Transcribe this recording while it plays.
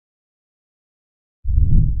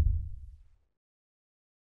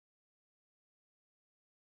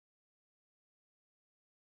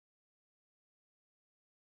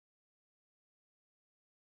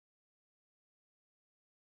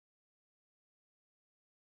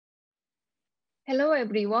Hello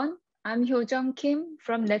everyone, I'm Hyojung Kim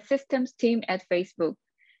from Net Systems team at Facebook.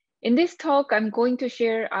 In this talk, I'm going to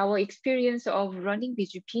share our experience of running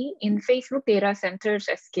BGP in Facebook data centers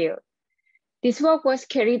at scale. This work was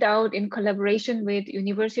carried out in collaboration with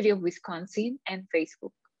University of Wisconsin and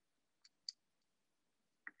Facebook.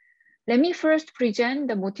 Let me first present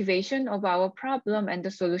the motivation of our problem and the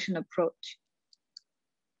solution approach.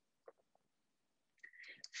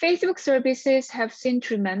 Facebook services have seen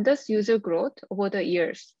tremendous user growth over the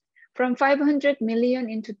years, from 500 million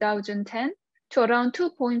in 2010 to around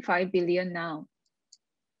 2.5 billion now.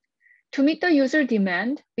 To meet the user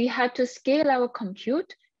demand, we had to scale our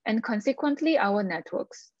compute and consequently our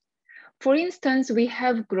networks. For instance, we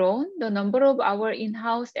have grown the number of our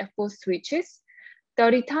in-house F4 switches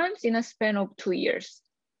 30 times in a span of 2 years.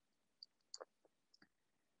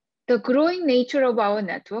 The growing nature of our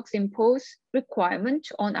networks impose requirements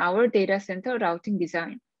on our data center routing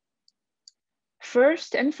design.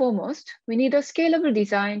 First and foremost, we need a scalable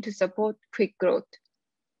design to support quick growth.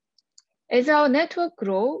 As our network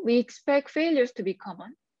grows, we expect failures to be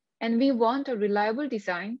common, and we want a reliable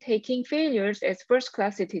design taking failures as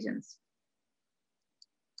first-class citizens.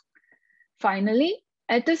 Finally,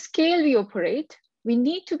 at the scale we operate, we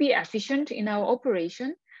need to be efficient in our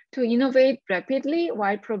operation to innovate rapidly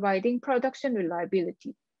while providing production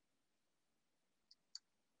reliability.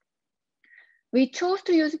 We chose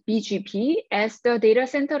to use BGP as the data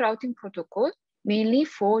center routing protocol mainly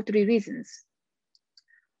for 3 reasons.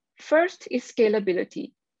 First is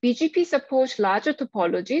scalability. BGP supports larger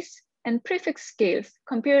topologies and prefix scales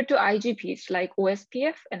compared to IGPs like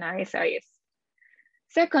OSPF and ISIS.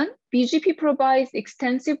 Second, BGP provides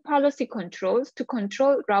extensive policy controls to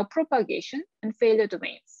control route propagation and failure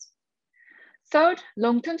domains. Third,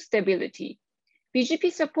 long-term stability.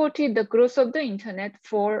 BGP supported the growth of the internet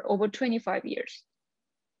for over 25 years.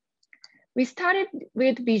 We started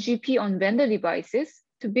with BGP on vendor devices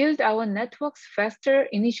to build our networks faster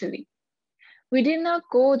initially. We did not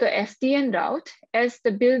go the SDN route as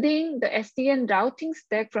building the SDN routing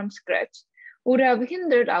stack from scratch would have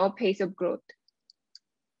hindered our pace of growth.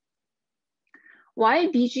 While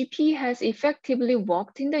BGP has effectively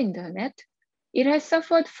worked in the internet, it has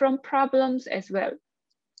suffered from problems as well,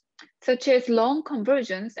 such as long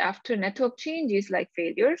conversions after network changes like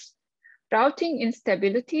failures, routing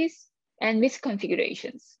instabilities, and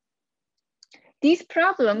misconfigurations. These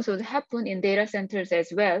problems would happen in data centers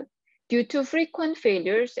as well due to frequent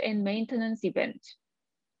failures and maintenance events.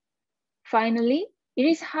 Finally, it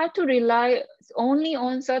is hard to rely only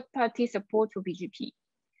on third-party support for BGP.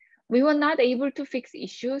 We were not able to fix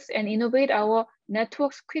issues and innovate our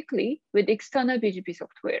networks quickly with external BGP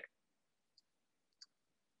software.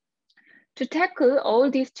 To tackle all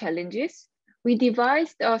these challenges, we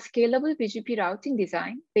devised a scalable BGP routing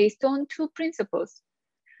design based on 2 principles: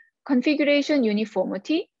 configuration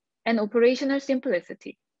uniformity and operational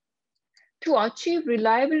simplicity. To achieve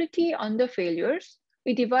reliability under failures,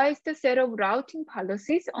 we devised a set of routing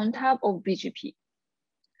policies on top of BGP.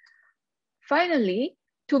 Finally,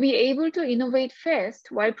 to be able to innovate fast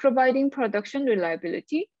while providing production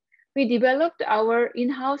reliability, we developed our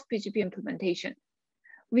in-house BGP implementation.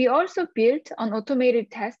 We also built an automated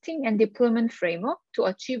testing and deployment framework to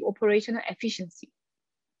achieve operational efficiency.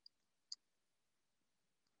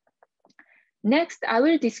 Next, I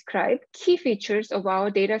will describe key features of our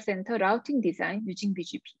data center routing design using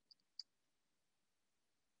BGP.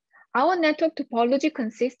 Our network topology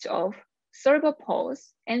consists of server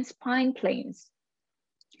pods and spine planes.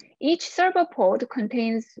 Each server pod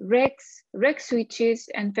contains racks, rack switches,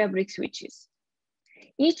 and fabric switches.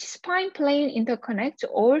 Each spine plane interconnects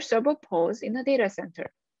all server pods in a data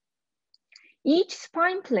center. Each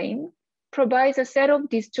spine plane provides a set of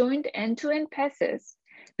disjoint end-to-end passes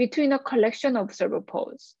between a collection of server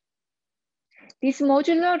pods. This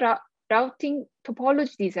modular routing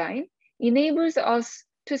topology design enables us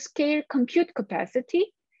to scale compute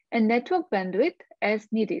capacity and network bandwidth as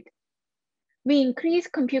needed. We increase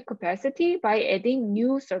compute capacity by adding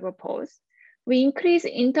new server pods. We increase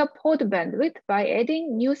inter-pod bandwidth by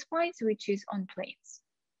adding new spine switches on planes.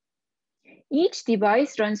 Each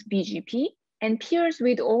device runs BGP and peers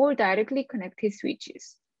with all directly connected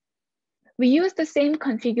switches. We use the same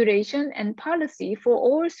configuration and policy for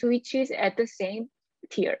all switches at the same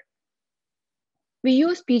tier. We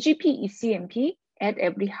use BGP ECMP at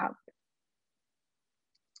every hub.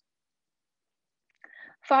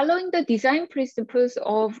 Following the design principles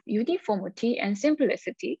of uniformity and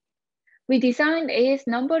simplicity, we designed AS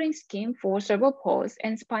numbering scheme for server pods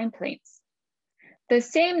and spine planes. The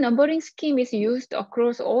same numbering scheme is used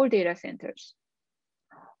across all data centers.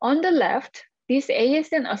 On the left, This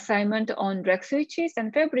ASN assignment on rack switches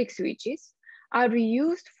and fabric switches are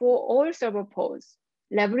reused for all server pods,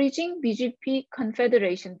 leveraging BGP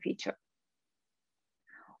confederation feature.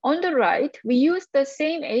 On the right, we use the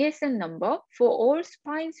same ASN number for all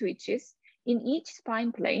spine switches in each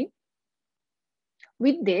spine plane.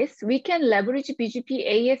 With this, we can leverage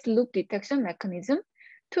BGP AS loop detection mechanism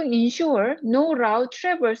to ensure no route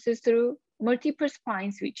traverses through multiple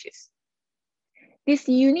spine switches. This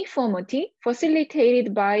uniformity,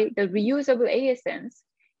 facilitated by the reusable ASNs,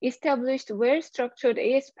 established well-structured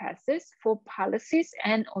AS paths for policies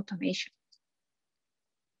and automation.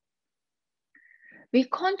 We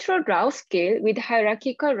control route scale with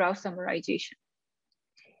hierarchical route summarization.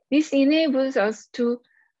 This enables us to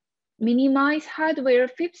minimize hardware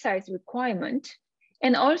FIP size requirement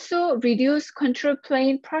and also reduce control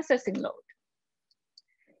plane processing load.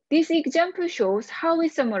 This example shows how we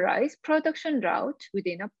summarize production route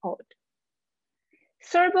within a pod.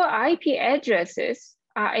 Server IP addresses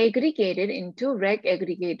are aggregated into rack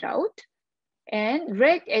aggregate route, and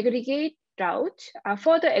rack aggregate route are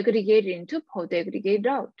further aggregated into pod aggregate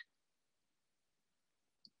route.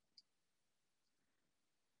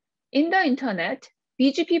 In the internet,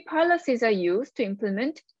 BGP policies are used to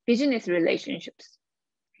implement business relationships.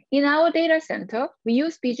 In our data center, we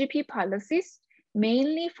use BGP policies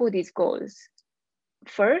mainly for these goals.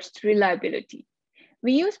 First, reliability.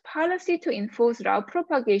 We use policy to enforce route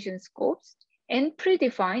propagation scopes and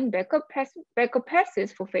predefine backup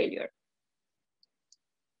paths for failure.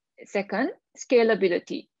 Second,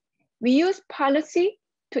 scalability. We use policy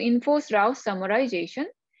to enforce route summarization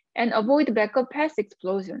and avoid backup path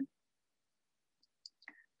explosion.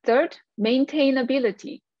 Third,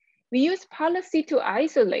 maintainability. We use policy to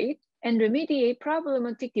isolate and remediate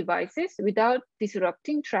problematic devices without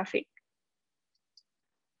disrupting traffic.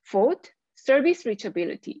 Fourth, service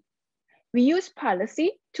reachability. We use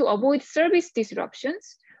policy to avoid service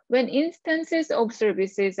disruptions when instances of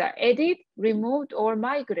services are added, removed, or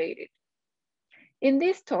migrated. In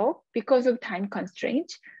this talk, because of time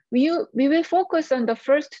constraints, we will focus on the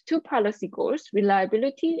first two policy goals,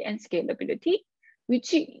 reliability and scalability,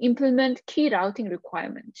 which implement key routing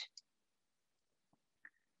requirements.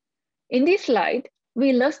 In this slide, we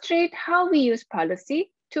illustrate how we use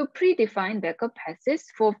policy to predefine backup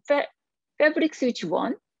paths for fabric switch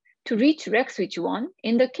 1 to reach rack switch 1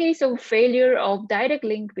 in the case of failure of direct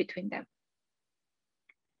link between them.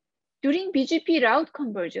 During BGP route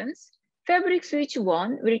convergence, fabric switch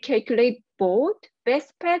 1 will calculate both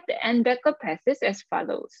best path and backup paths as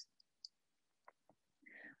follows.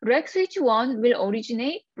 Rack switch 1 will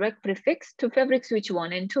originate rack prefix to fabric switch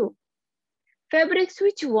 1 and 2. Fabric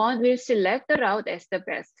switch 1 will select the route as the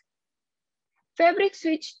best. Fabric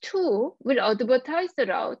switch 2 will advertise the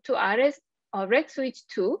route to rack switch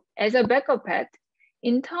 2 as a backup path.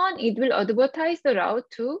 In turn, it will advertise the route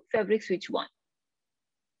to fabric switch 1.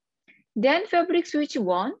 Then fabric switch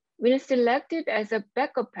 1 will select it as a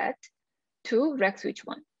backup path to rack switch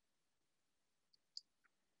 1.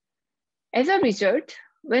 As a result,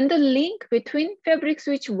 when the link between fabric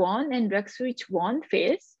switch 1 and rack switch 1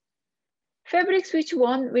 fails, fabric switch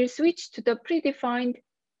 1 will switch to the predefined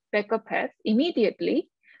backup path immediately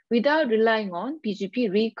without relying on BGP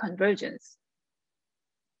reconvergence.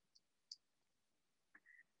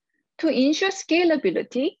 To ensure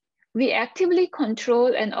scalability, we actively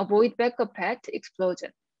control and avoid backup path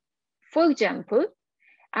explosion. For example,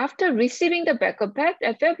 after receiving the backup path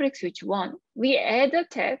at fabric switch 1, we add a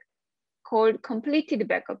tag called completed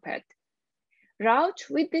backup path. Routes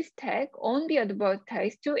with this tag won't be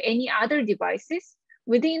advertised to any other devices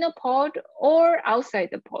within a pod or outside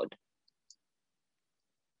the pod.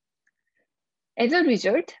 As a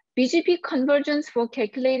result, BGP convergence for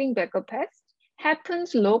calculating backup paths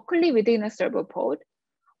happens locally within a server pod,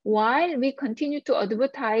 while we continue to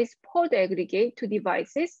advertise pod aggregate to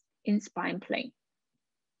devices in spine plane.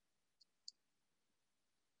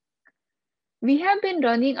 We have been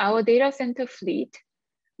running our data center fleet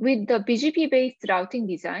with the BGP-based routing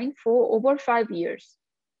design for over 5 years.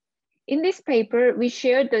 In this paper, we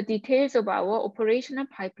shared the details of our operational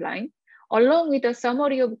pipeline, along with a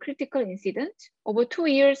summary of critical incidents over 2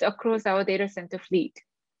 years across our data center fleet.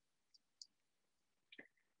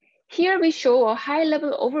 Here we show a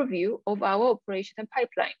high-level overview of our operational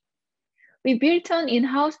pipeline. We built an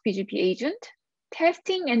in-house BGP agent,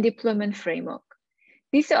 testing and deployment framework.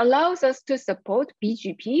 This allows us to support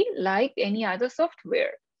BGP like any other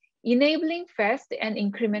software, enabling fast and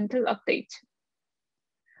incremental updates.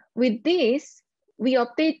 With this, we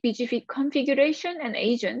update BGP configuration and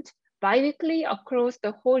agent biweekly across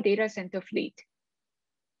the whole data center fleet.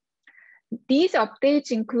 These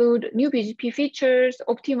updates include new BGP features,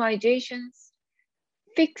 optimizations,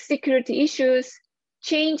 fix security issues,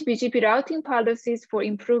 change BGP routing policies for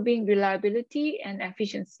improving reliability and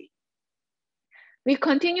efficiency. We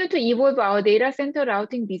continue to evolve our data center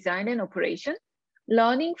routing design and operation,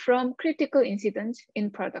 learning from critical incidents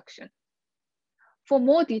in production. For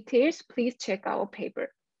more details, please check our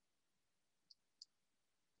paper.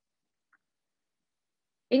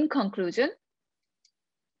 In conclusion,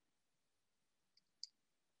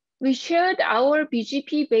 we shared our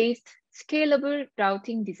BGP-based scalable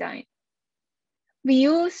routing design. We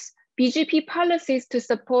use BGP policies to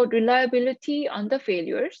support reliability under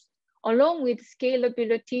failures, along with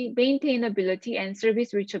scalability, maintainability, and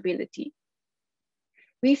service reachability.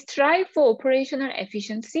 We strive for operational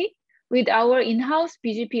efficiency with our in-house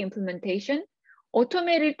BGP implementation,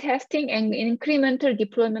 automated testing, and incremental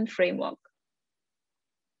deployment framework.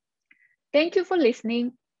 Thank you for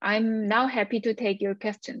listening. I'm now happy to take your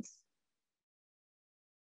questions.